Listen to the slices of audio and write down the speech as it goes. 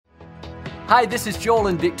Hi, this is Joel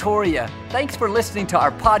and Victoria. Thanks for listening to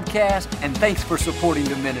our podcast, and thanks for supporting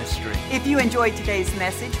the ministry. If you enjoyed today's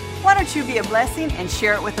message, why don't you be a blessing and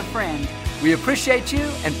share it with a friend? We appreciate you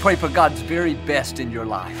and pray for God's very best in your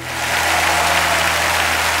life.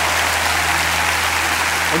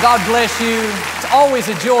 Well, God bless you. It's always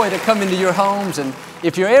a joy to come into your homes, and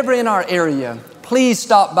if you're ever in our area, please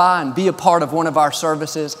stop by and be a part of one of our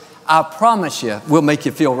services. I promise you, we'll make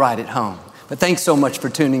you feel right at home. But thanks so much for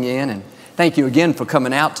tuning in, and thank you again for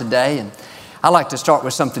coming out today. And I like to start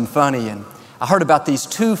with something funny. And I heard about these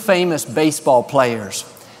two famous baseball players.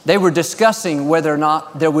 They were discussing whether or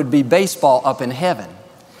not there would be baseball up in heaven.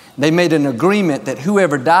 They made an agreement that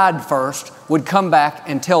whoever died first would come back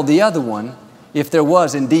and tell the other one if there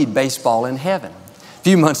was indeed baseball in heaven. A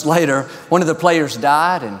few months later, one of the players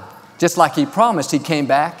died, and just like he promised, he came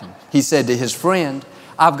back and he said to his friend,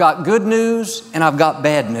 "I've got good news and I've got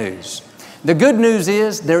bad news. The good news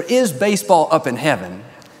is there is baseball up in heaven.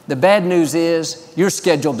 The bad news is you're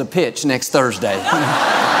scheduled to pitch next Thursday."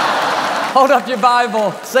 Hold up your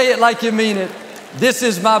Bible. Say it like you mean it. This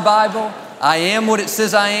is my Bible. I am what it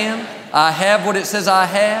says I am. I have what it says I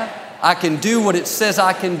have. I can do what it says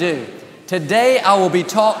I can do. Today I will be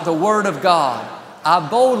taught the Word of God. I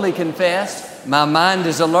boldly confess my mind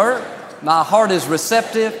is alert. My heart is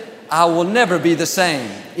receptive. I will never be the same.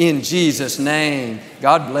 In Jesus' name,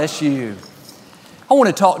 God bless you. I want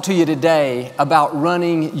to talk to you today about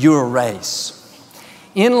running your race.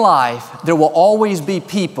 In life, there will always be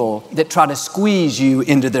people that try to squeeze you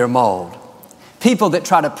into their mold. People that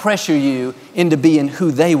try to pressure you into being who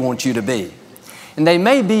they want you to be. And they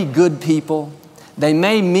may be good people. They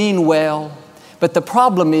may mean well. But the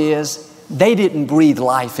problem is they didn't breathe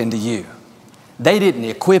life into you. They didn't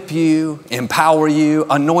equip you, empower you,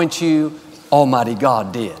 anoint you. Almighty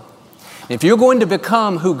God did. If you're going to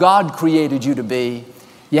become who God created you to be,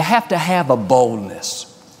 you have to have a boldness.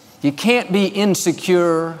 You can't be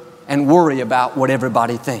insecure and worry about what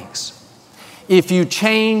everybody thinks. If you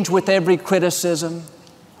change with every criticism,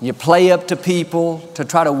 you play up to people to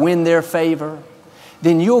try to win their favor,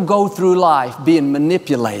 then you'll go through life being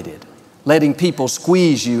manipulated, letting people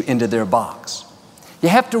squeeze you into their box. You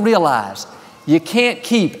have to realize you can't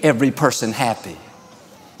keep every person happy.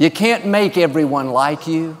 You can't make everyone like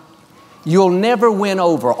you. You'll never win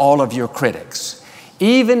over all of your critics.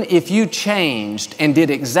 Even if you changed and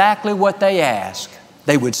did exactly what they asked,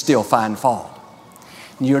 they would still find fault.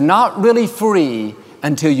 You're not really free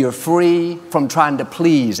until you're free from trying to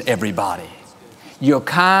please everybody. You're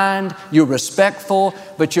kind, you're respectful,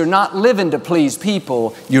 but you're not living to please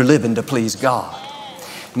people, you're living to please God.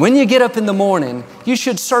 When you get up in the morning, you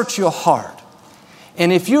should search your heart.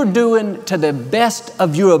 And if you're doing to the best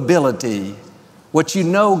of your ability what you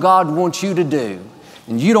know God wants you to do,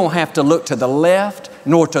 and you don't have to look to the left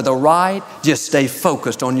nor to the right, just stay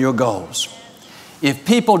focused on your goals. If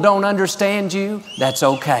people don't understand you, that's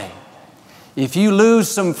okay. If you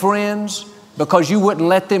lose some friends because you wouldn't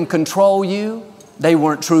let them control you, they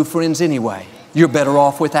weren't true friends anyway. You're better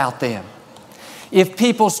off without them. If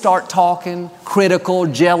people start talking, critical,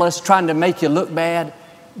 jealous, trying to make you look bad,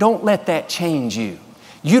 don't let that change you.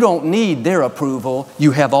 You don't need their approval.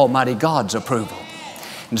 You have Almighty God's approval.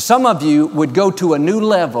 And some of you would go to a new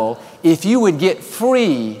level if you would get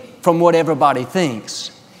free from what everybody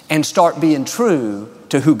thinks and start being true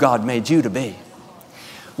to who God made you to be.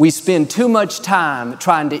 We spend too much time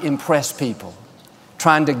trying to impress people,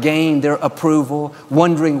 trying to gain their approval,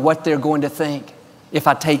 wondering what they're going to think. If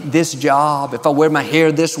I take this job, if I wear my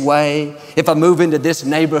hair this way, if I move into this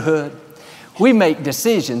neighborhood. We make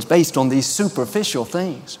decisions based on these superficial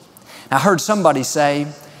things. I heard somebody say,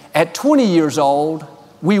 at 20 years old,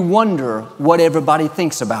 we wonder what everybody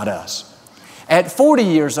thinks about us. At 40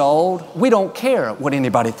 years old, we don't care what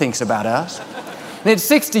anybody thinks about us. And at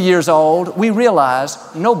 60 years old, we realize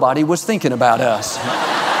nobody was thinking about us.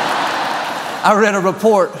 I read a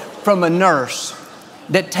report from a nurse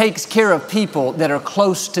that takes care of people that are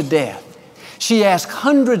close to death. She asked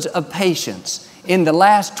hundreds of patients in the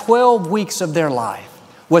last 12 weeks of their life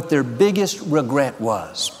what their biggest regret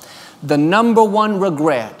was. The number one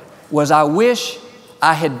regret was, I wish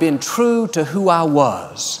I had been true to who I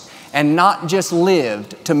was and not just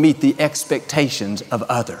lived to meet the expectations of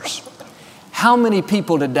others. How many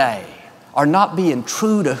people today are not being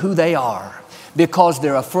true to who they are because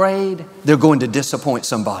they're afraid they're going to disappoint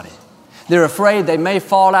somebody? They're afraid they may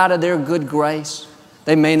fall out of their good grace.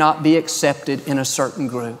 They may not be accepted in a certain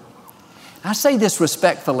group. I say this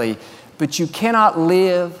respectfully, but you cannot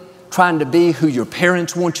live trying to be who your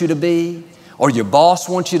parents want you to be, or your boss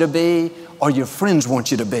wants you to be, or your friends want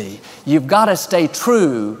you to be. You've got to stay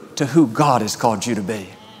true to who God has called you to be.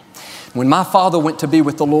 When my father went to be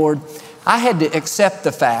with the Lord, I had to accept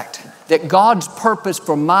the fact that God's purpose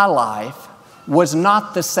for my life was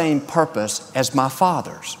not the same purpose as my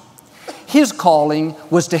father's. His calling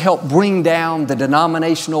was to help bring down the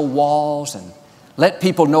denominational walls and let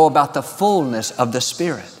people know about the fullness of the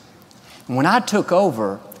Spirit. And when I took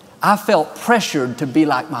over, I felt pressured to be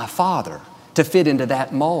like my father, to fit into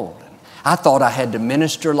that mold. I thought I had to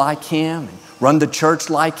minister like him and run the church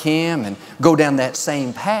like him and go down that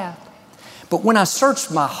same path. But when I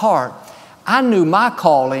searched my heart, I knew my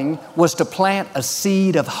calling was to plant a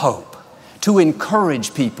seed of hope, to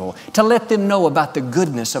encourage people, to let them know about the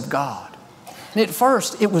goodness of God. And at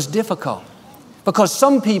first, it was difficult because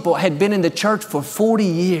some people had been in the church for 40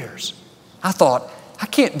 years. I thought, I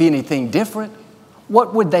can't be anything different.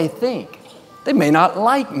 What would they think? They may not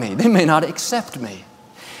like me. They may not accept me.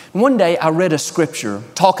 One day I read a scripture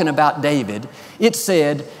talking about David. It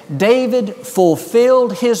said, David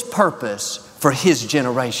fulfilled his purpose for his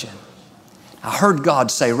generation. I heard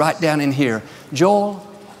God say right down in here, Joel,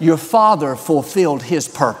 your father fulfilled his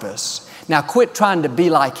purpose. Now quit trying to be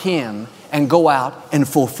like him and go out and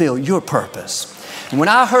fulfill your purpose. And when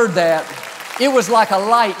I heard that, it was like a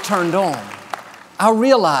light turned on. I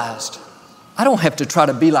realized I don't have to try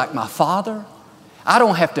to be like my father. I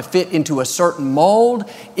don't have to fit into a certain mold.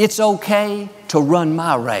 It's okay to run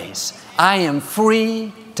my race. I am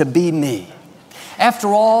free to be me. After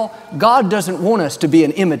all, God doesn't want us to be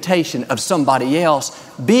an imitation of somebody else.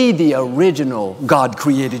 Be the original God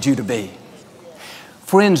created you to be.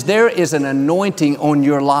 Friends, there is an anointing on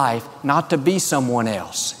your life not to be someone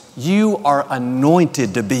else. You are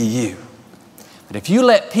anointed to be you. But if you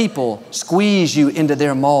let people squeeze you into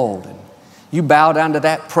their mold, and you bow down to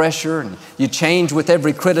that pressure and you change with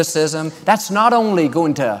every criticism, that's not only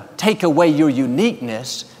going to take away your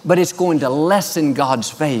uniqueness, but it's going to lessen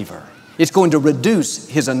God's favor. It's going to reduce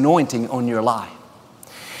His anointing on your life.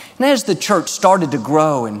 And as the church started to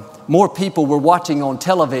grow and more people were watching on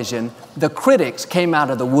television, the critics came out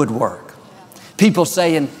of the woodwork. People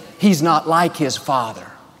saying, he's not like his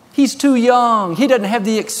father. He's too young. He doesn't have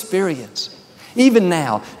the experience. Even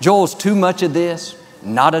now, Joel's too much of this,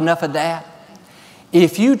 not enough of that.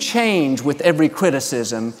 If you change with every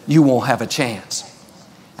criticism, you won't have a chance.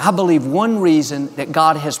 I believe one reason that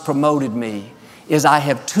God has promoted me is I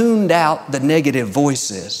have tuned out the negative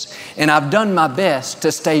voices, and I've done my best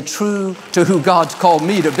to stay true to who God's called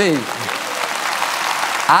me to be.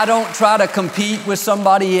 I don't try to compete with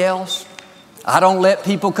somebody else. I don't let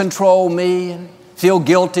people control me and feel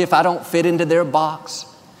guilty if I don't fit into their box.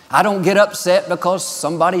 I don't get upset because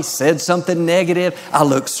somebody said something negative. I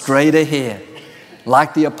look straight ahead.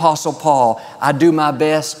 Like the Apostle Paul, I do my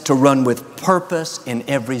best to run with purpose in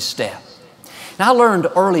every step. And I learned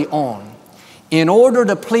early on, in order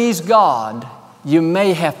to please God, you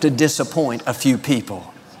may have to disappoint a few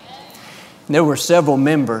people. There were several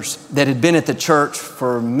members that had been at the church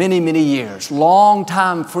for many, many years,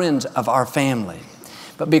 longtime friends of our family.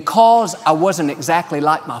 But because I wasn't exactly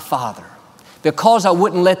like my father, because I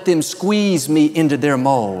wouldn't let them squeeze me into their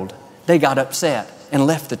mold, they got upset and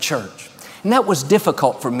left the church. And that was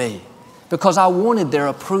difficult for me because I wanted their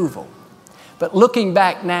approval. But looking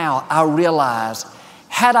back now, I realize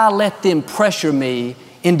had I let them pressure me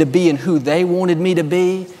into being who they wanted me to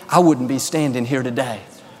be, I wouldn't be standing here today.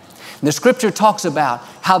 The scripture talks about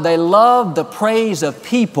how they love the praise of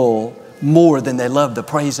people more than they love the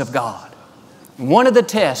praise of God. One of the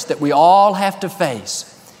tests that we all have to face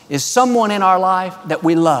is someone in our life that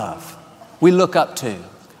we love, we look up to,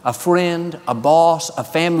 a friend, a boss, a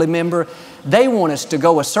family member. They want us to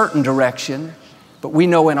go a certain direction, but we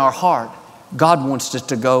know in our heart, God wants us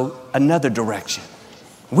to go another direction.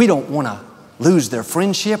 We don't want to lose their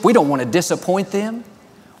friendship. We don't want to disappoint them.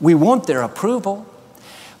 We want their approval.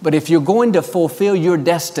 But if you're going to fulfill your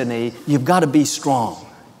destiny, you've got to be strong.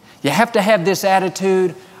 You have to have this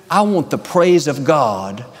attitude, I want the praise of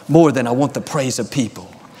God more than I want the praise of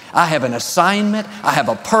people. I have an assignment, I have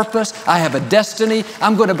a purpose, I have a destiny.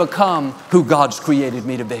 I'm going to become who God's created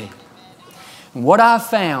me to be. And what I've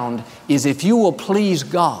found is if you will please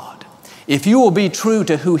God, if you will be true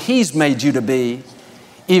to who He's made you to be,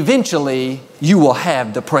 eventually you will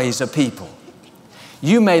have the praise of people.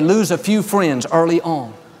 You may lose a few friends early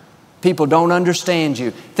on. People don't understand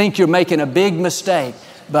you, think you're making a big mistake,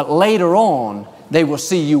 but later on, they will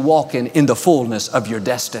see you walking in the fullness of your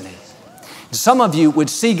destiny. Some of you would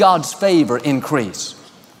see God's favor increase.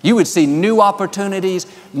 You would see new opportunities,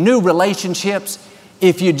 new relationships,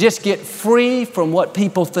 if you just get free from what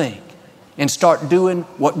people think and start doing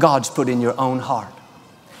what God's put in your own heart.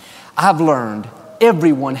 I've learned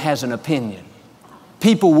everyone has an opinion.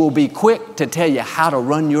 People will be quick to tell you how to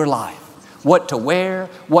run your life. what to wear,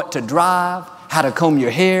 what to drive, how to comb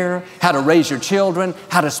your hair, how to raise your children,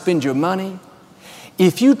 how to spend your money.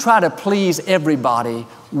 If you try to please everybody,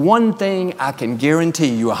 one thing I can guarantee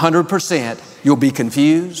you 100%, you'll be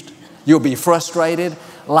confused, you'll be frustrated,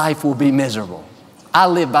 life will be miserable. I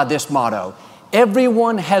live by this motto: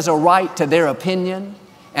 everyone has a right to their opinion,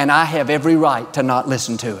 and I have every right to not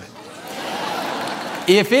listen to it.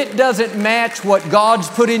 If it doesn't match what God's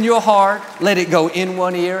put in your heart, let it go in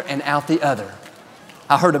one ear and out the other.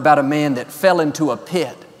 I heard about a man that fell into a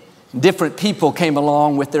pit. Different people came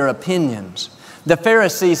along with their opinions. The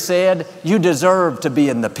Pharisee said, you deserve to be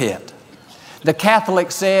in the pit. The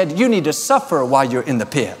Catholic said, you need to suffer while you're in the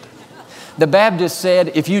pit. The Baptist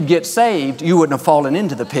said, if you'd get saved, you wouldn't have fallen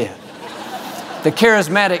into the pit. The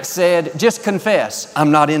Charismatic said, just confess, I'm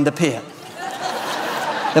not in the pit.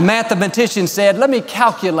 The mathematician said, let me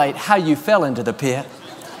calculate how you fell into the pit.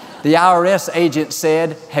 The IRS agent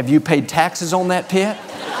said, have you paid taxes on that pit?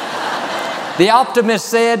 The optimist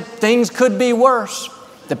said, things could be worse.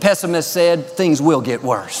 The pessimist said, things will get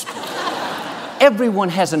worse. Everyone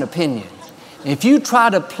has an opinion. If you try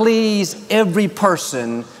to please every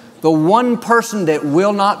person, the one person that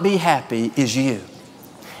will not be happy is you.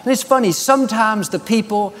 And it's funny, sometimes the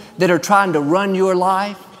people that are trying to run your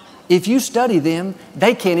life, if you study them,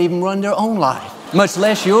 they can't even run their own life, much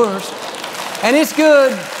less yours. And it's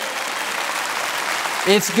good.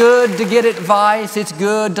 It's good to get advice. It's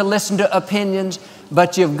good to listen to opinions.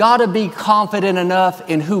 But you've got to be confident enough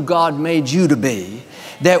in who God made you to be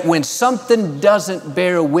that when something doesn't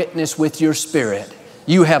bear witness with your spirit,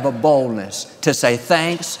 you have a boldness to say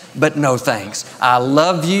thanks, but no thanks. I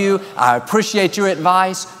love you. I appreciate your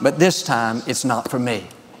advice, but this time it's not for me.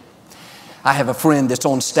 I have a friend that's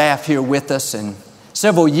on staff here with us, and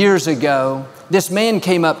several years ago, this man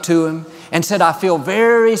came up to him and said, I feel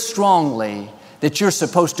very strongly that you're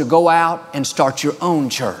supposed to go out and start your own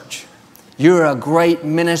church. You're a great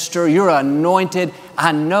minister. You're anointed.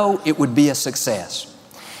 I know it would be a success.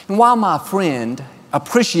 And while my friend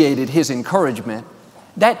appreciated his encouragement,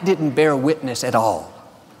 that didn't bear witness at all.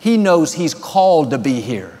 He knows he's called to be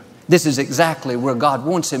here. This is exactly where God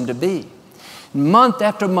wants him to be. Month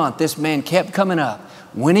after month, this man kept coming up.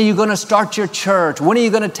 When are you going to start your church? When are you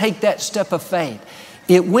going to take that step of faith?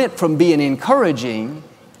 It went from being encouraging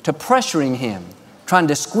to pressuring him, trying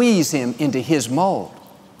to squeeze him into his mold.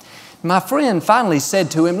 My friend finally said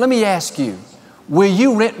to him, let me ask you, will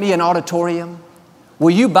you rent me an auditorium? Will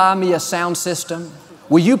you buy me a sound system?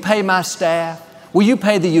 Will you pay my staff? Will you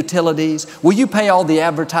pay the utilities? Will you pay all the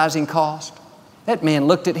advertising costs? That man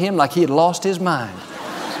looked at him like he had lost his mind.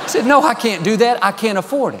 He said, no, I can't do that. I can't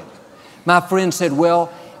afford it. My friend said,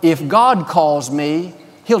 well, if God calls me,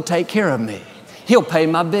 He'll take care of me. He'll pay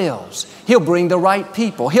my bills. He'll bring the right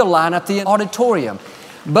people. He'll line up the auditorium.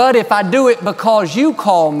 But if I do it because you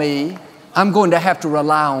call me, I'm going to have to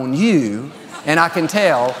rely on you, and I can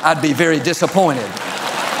tell I'd be very disappointed.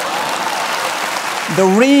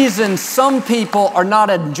 The reason some people are not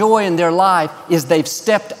enjoying their life is they've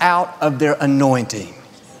stepped out of their anointing.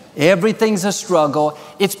 Everything's a struggle.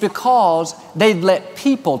 It's because they've let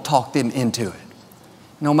people talk them into it.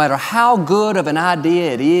 No matter how good of an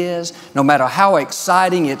idea it is, no matter how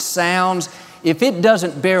exciting it sounds, if it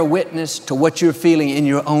doesn't bear witness to what you're feeling in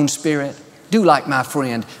your own spirit, do like my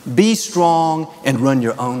friend. Be strong and run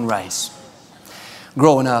your own race.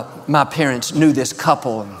 Growing up, my parents knew this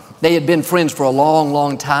couple. They had been friends for a long,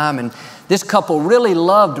 long time, and this couple really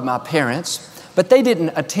loved my parents, but they didn't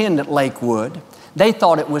attend at Lakewood. They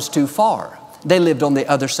thought it was too far. They lived on the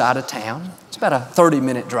other side of town. It's about a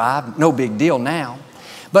 30-minute drive, no big deal now.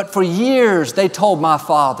 But for years, they told my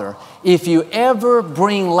father, if you ever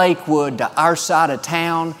bring Lakewood to our side of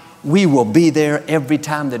town, we will be there every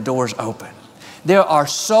time the doors open. There are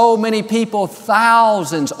so many people,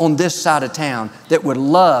 thousands on this side of town that would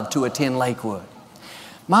love to attend Lakewood.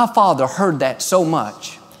 My father heard that so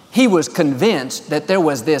much, he was convinced that there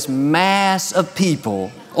was this mass of people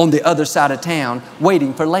on the other side of town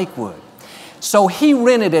waiting for Lakewood. So he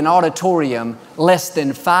rented an auditorium less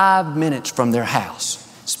than 5 minutes from their house.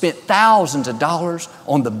 Spent thousands of dollars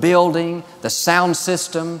on the building, the sound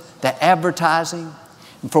system, the advertising.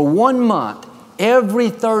 And for 1 month, every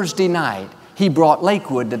Thursday night, he brought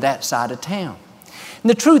Lakewood to that side of town. And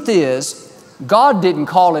the truth is, God didn't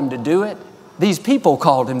call him to do it. These people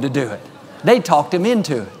called him to do it. They talked him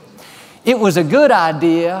into it. It was a good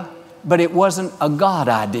idea, but it wasn't a God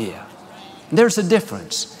idea. There's a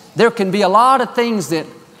difference. There can be a lot of things that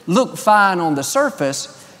look fine on the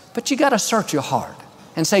surface, but you got to search your heart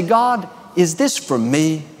and say, God, is this for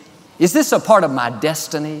me? Is this a part of my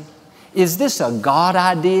destiny? Is this a God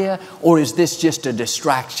idea, or is this just a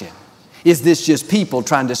distraction? Is this just people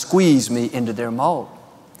trying to squeeze me into their mold?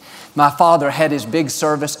 My father had his big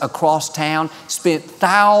service across town, spent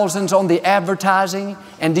thousands on the advertising,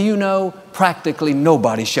 and do you know, practically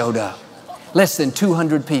nobody showed up. Less than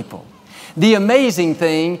 200 people. The amazing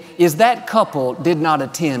thing is that couple did not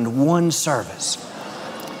attend one service.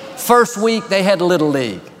 First week, they had Little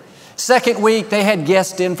League. Second week, they had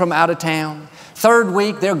guests in from out of town. Third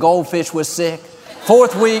week, their goldfish was sick.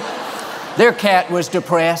 Fourth week, their cat was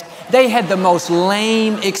depressed. They had the most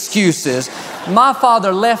lame excuses. My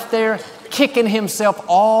father left there kicking himself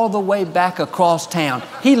all the way back across town.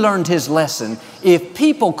 He learned his lesson. If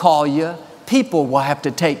people call you, people will have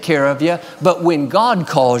to take care of you. But when God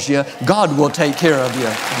calls you, God will take care of you.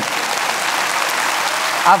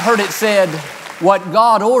 I've heard it said, what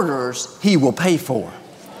God orders, He will pay for.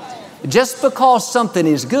 Just because something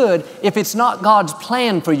is good, if it's not God's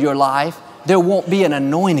plan for your life, there won't be an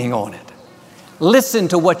anointing on it. Listen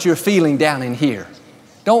to what you're feeling down in here.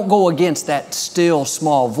 Don't go against that still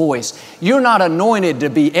small voice. You're not anointed to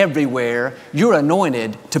be everywhere. You're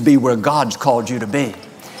anointed to be where God's called you to be.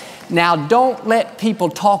 Now, don't let people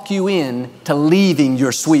talk you in to leaving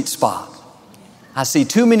your sweet spot. I see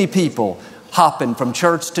too many people hopping from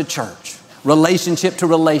church to church, relationship to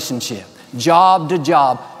relationship, job to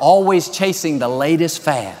job, always chasing the latest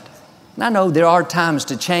fad. And I know there are times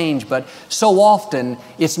to change, but so often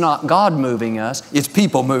it's not God moving us, it's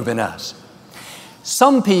people moving us.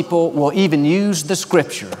 Some people will even use the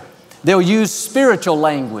Scripture. They'll use spiritual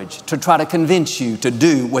language to try to convince you to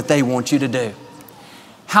do what they want you to do.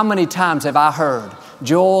 How many times have I heard,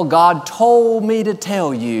 Joel, God told me to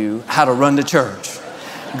tell you how to run the church.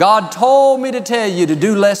 God told me to tell you to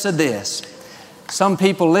do less of this. Some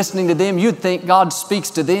people listening to them, you'd think God speaks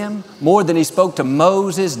to them more than He spoke to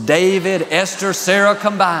Moses, David, Esther, Sarah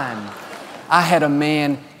combined. I had a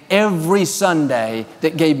man every Sunday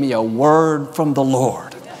that gave me a word from the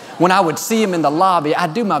Lord. When I would see him in the lobby,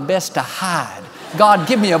 I'd do my best to hide. God,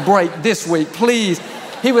 give me a break this week, please.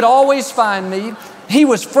 He would always find me. He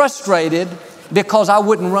was frustrated because I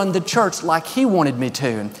wouldn't run the church like he wanted me to.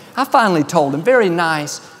 And I finally told him, very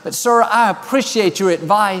nice, but sir, I appreciate your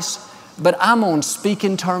advice, but I'm on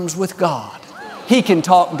speaking terms with God. He can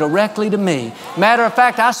talk directly to me. Matter of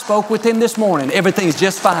fact, I spoke with him this morning. Everything's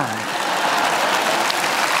just fine.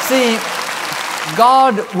 See,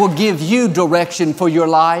 God will give you direction for your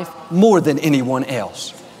life more than anyone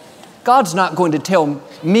else. God's not going to tell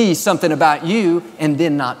me something about you and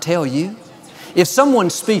then not tell you. If someone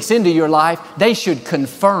speaks into your life, they should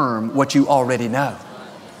confirm what you already know.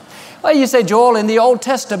 Well, you say, Joel, in the Old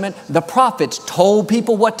Testament, the prophets told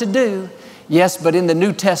people what to do. Yes, but in the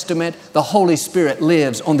New Testament, the Holy Spirit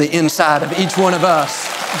lives on the inside of each one of us.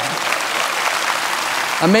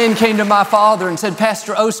 A man came to my father and said,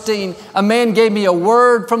 Pastor Osteen, a man gave me a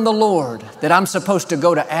word from the Lord that I'm supposed to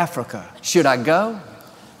go to Africa. Should I go?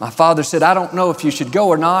 My father said, I don't know if you should go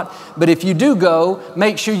or not, but if you do go,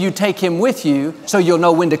 make sure you take him with you so you'll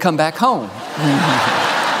know when to come back home.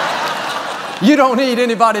 You don't need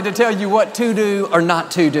anybody to tell you what to do or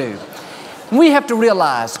not to do. We have to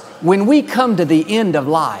realize when we come to the end of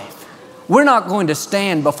life, we're not going to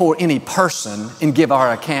stand before any person and give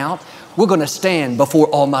our account. We're going to stand before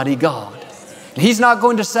Almighty God. And He's not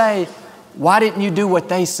going to say, why didn't you do what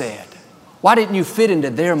they said? Why didn't you fit into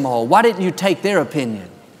their mold? Why didn't you take their opinion?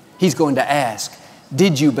 He's going to ask,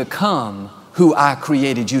 did you become who I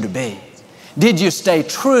created you to be? Did you stay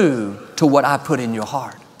true to what I put in your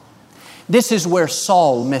heart? This is where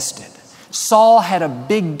Saul missed it. Saul had a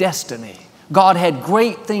big destiny. God had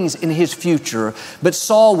great things in his future, but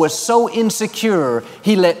Saul was so insecure,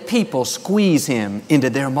 he let people squeeze him into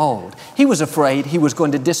their mold. He was afraid he was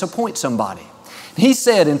going to disappoint somebody. He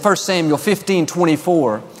said in 1 Samuel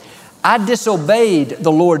 15:24, I disobeyed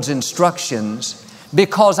the Lord's instructions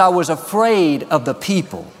because I was afraid of the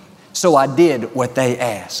people, so I did what they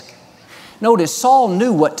asked. Notice Saul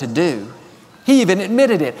knew what to do. He even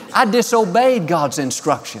admitted it. I disobeyed God's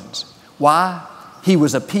instructions. Why? He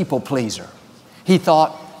was a people pleaser. He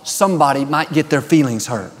thought somebody might get their feelings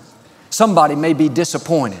hurt. Somebody may be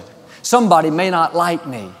disappointed. Somebody may not like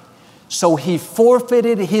me. So he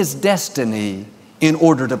forfeited his destiny in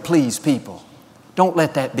order to please people. Don't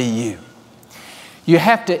let that be you. You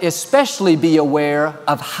have to especially be aware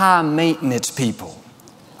of high maintenance people.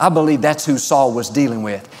 I believe that's who Saul was dealing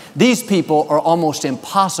with. These people are almost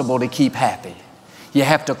impossible to keep happy. You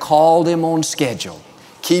have to call them on schedule,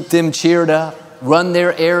 keep them cheered up, run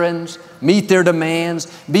their errands, meet their demands,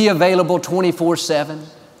 be available 24/7.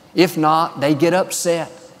 If not, they get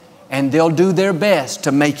upset and they'll do their best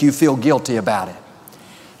to make you feel guilty about it.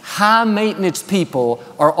 High maintenance people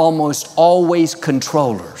are almost always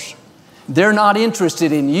controllers. They're not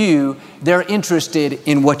interested in you. They're interested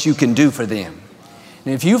in what you can do for them.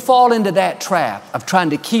 And if you fall into that trap of trying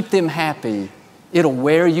to keep them happy, it'll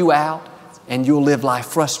wear you out and you'll live life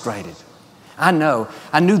frustrated. I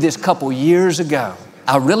knew this couple years ago.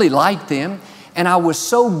 I really liked them and I was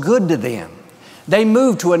so good to them. They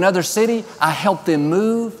moved to another city. I helped them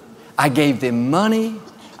move. I gave them money.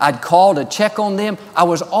 I'd call to check on them. I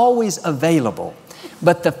was always available.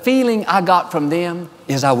 But the feeling I got from them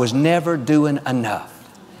is I was never doing enough.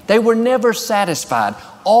 They were never satisfied,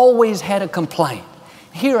 always had a complaint.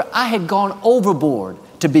 Here I had gone overboard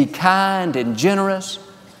to be kind and generous,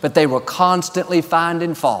 but they were constantly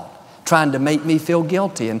finding fault, trying to make me feel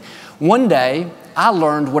guilty. And one day I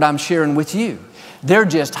learned what I'm sharing with you. They're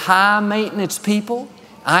just high maintenance people.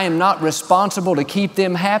 I am not responsible to keep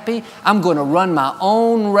them happy. I'm going to run my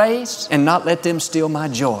own race and not let them steal my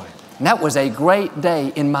joy. And that was a great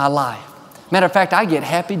day in my life. Matter of fact, I get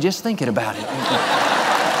happy just thinking about it.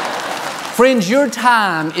 Friends, your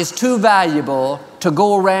time is too valuable to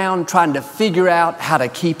go around trying to figure out how to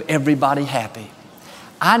keep everybody happy.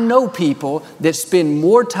 I know people that spend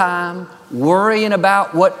more time worrying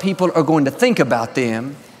about what people are going to think about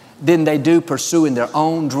them than they do pursuing their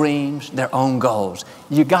own dreams, their own goals.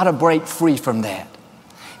 You got to break free from that.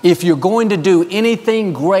 If you're going to do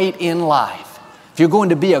anything great in life, if you're going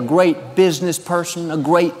to be a great business person, a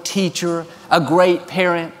great teacher, a great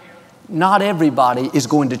parent, not everybody is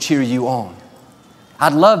going to cheer you on.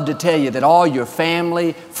 I'd love to tell you that all your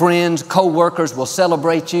family, friends, co-workers will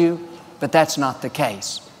celebrate you, but that's not the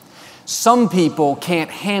case. Some people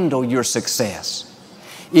can't handle your success.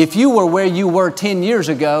 If you were where you were 10 years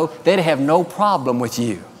ago, they'd have no problem with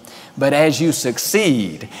you. But as you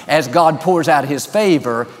succeed, as God pours out His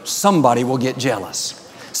favor, somebody will get jealous.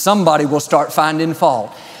 Somebody will start finding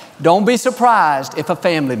fault. Don't be surprised if a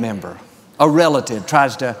family member, a relative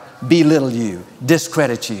tries to belittle you,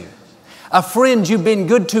 discredit you. A friend you've been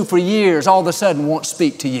good to for years all of a sudden won't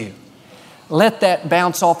speak to you. Let that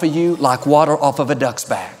bounce off of you like water off of a duck's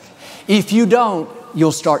back. If you don't,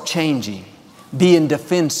 you'll start changing, being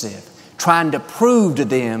defensive, trying to prove to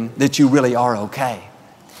them that you really are okay.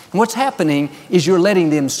 And what's happening is you're letting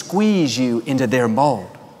them squeeze you into their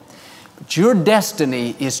mold. But your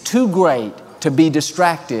destiny is too great to be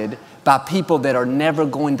distracted by people that are never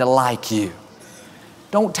going to like you.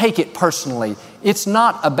 Don't take it personally. It's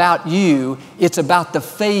not about you. It's about the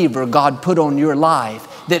favor God put on your life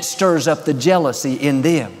that stirs up the jealousy in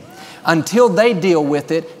them. Until they deal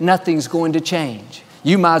with it, nothing's going to change.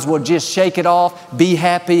 You might as well just shake it off, be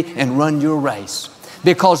happy, and run your race.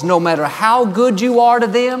 Because no matter how good you are to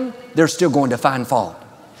them, they're still going to find fault.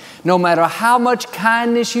 No matter how much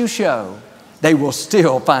kindness you show, they will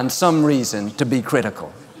still find some reason to be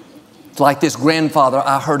critical. It's like this grandfather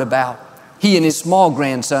I heard about. He and his small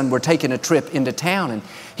grandson were taking a trip into town, and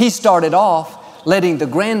he started off letting the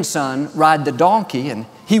grandson ride the donkey, and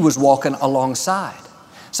he was walking alongside.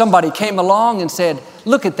 Somebody came along and said,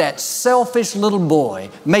 "Look at that selfish little boy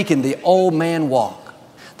making the old man walk."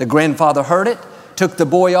 The grandfather heard it, took the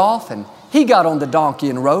boy off, and he got on the donkey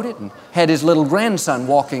and rode it and had his little grandson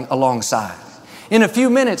walking alongside. In a few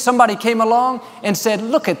minutes, somebody came along and said,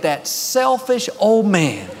 "Look at that selfish old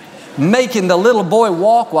man making the little boy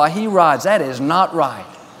walk while he rides. That is not right."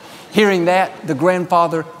 Hearing that, the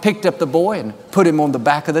grandfather picked up the boy and put him on the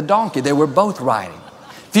back of the donkey. They were both riding.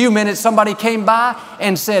 A few minutes, somebody came by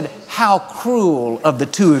and said, "How cruel of the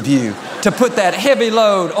two of you to put that heavy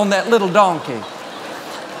load on that little donkey."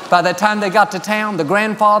 By the time they got to town, the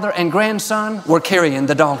grandfather and grandson were carrying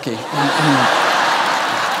the donkey.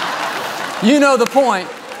 You know the point.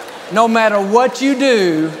 No matter what you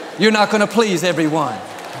do, you're not going to please everyone.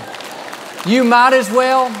 You might as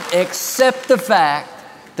well accept the fact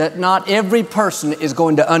that not every person is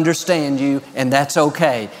going to understand you, and that's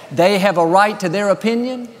okay. They have a right to their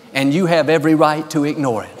opinion, and you have every right to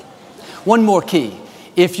ignore it. One more key.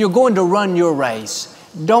 If you're going to run your race,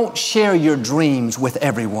 don't share your dreams with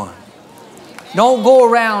everyone. Don't go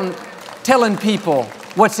around telling people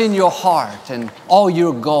what's in your heart and all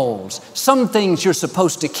your goals. Some things you're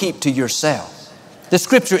supposed to keep to yourself. The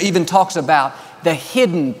Scripture even talks about the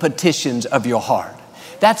hidden petitions of your heart.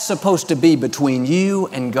 That's supposed to be between you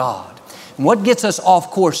and God. And what gets us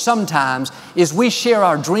off course sometimes is we share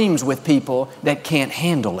our dreams with people that can't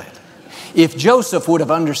handle it. If Joseph would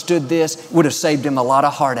have understood this, it would have saved him a lot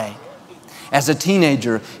of heartache. As a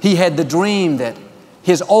teenager, he had the dream that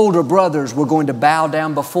his older brothers were going to bow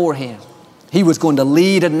down before him. He was going to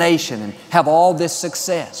lead a nation and have all this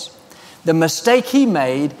success. The mistake he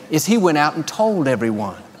made is he went out and told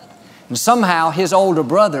everyone. And somehow his older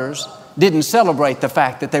brothers didn't celebrate the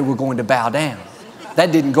fact that they were going to bow down.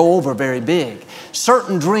 That didn't go over very big.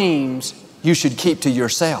 Certain dreams you should keep to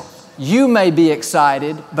yourself. You may be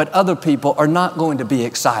excited, but other people are not going to be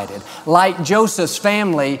excited. Like Joseph's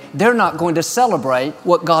family, they're not going to celebrate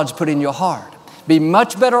what God's put in your heart. Be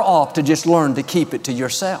much better off to just learn to keep it to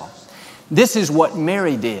yourself. This is what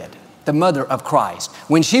Mary did, the mother of Christ.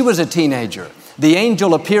 When she was a teenager, the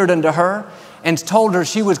angel appeared unto her and told her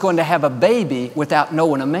she was going to have a baby without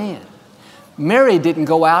knowing a man. Mary didn't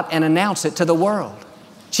go out and announce it to the world.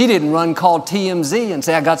 She didn't run call TMZ and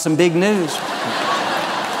say, I got some big news.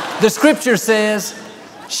 The scripture says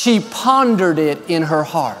she pondered it in her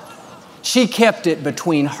heart. She kept it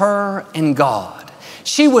between her and God.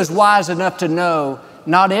 She was wise enough to know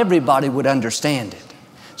not everybody would understand it.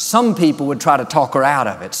 Some people would try to talk her out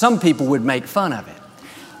of it. Some people would make fun of it.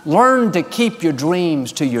 Learn to keep your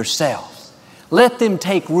dreams to yourself. Let them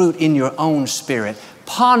take root in your own spirit.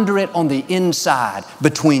 Ponder it on the inside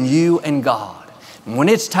between you and God. And when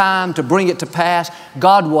it's time to bring it to pass,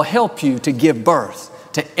 God will help you to give birth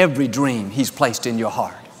to every dream He's placed in your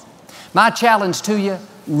heart. My challenge to you,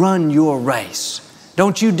 run your race.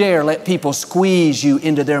 Don't you dare let people squeeze you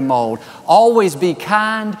into their mold. Always be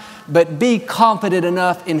kind, but be confident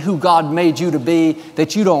enough in who God made you to be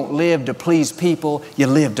that you don't live to please people, you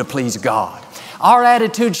live to please God. Our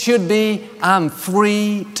attitude should be, I'm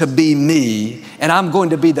free to be me, and I'm going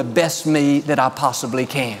to be the best me that I possibly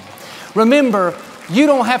can. Remember, you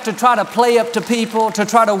don't have to try to play up to people to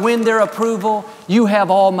try to win their approval. You have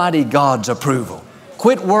Almighty God's approval.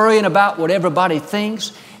 Quit worrying about what everybody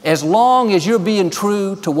thinks. As long as you're being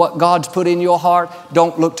true to what God's put in your heart,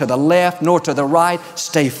 don't look to the left nor to the right.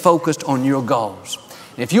 Stay focused on your goals.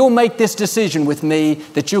 If you'll make this decision with me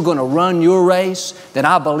that you're going to run your race, then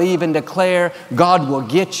I believe and declare God will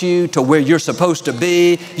get you to where you're supposed to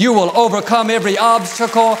be. You will overcome every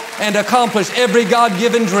obstacle and accomplish every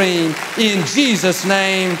God-given dream in Jesus'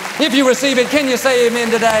 name. If you receive it, can you say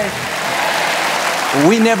amen today?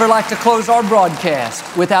 We never like to close our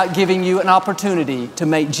broadcast without giving you an opportunity to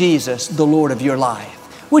make Jesus the Lord of your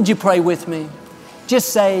life. Would you pray with me?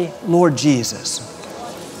 Just say, Lord Jesus,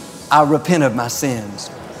 I repent of my sins.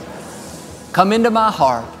 Come into my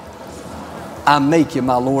heart. I make you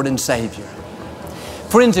my Lord and Savior.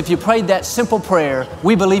 Friends, if you prayed that simple prayer,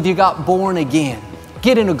 we believe you got born again.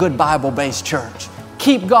 Get in a good Bible-based church.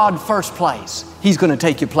 Keep God first place. He's going to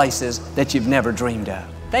take you places that you've never dreamed of.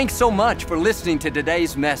 Thanks so much for listening to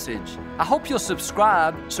today's message. I hope you'll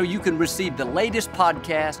subscribe so you can receive the latest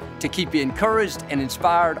podcast to keep you encouraged and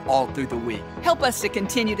inspired all through the week. Help us to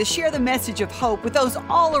continue to share the message of hope with those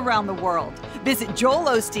all around the world. Visit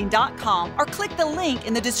joelosteen.com or click the link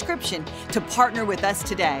in the description to partner with us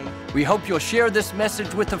today. We hope you'll share this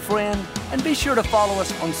message with a friend and be sure to follow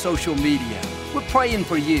us on social media. We're praying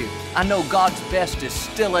for you. I know God's best is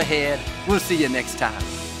still ahead. We'll see you next time.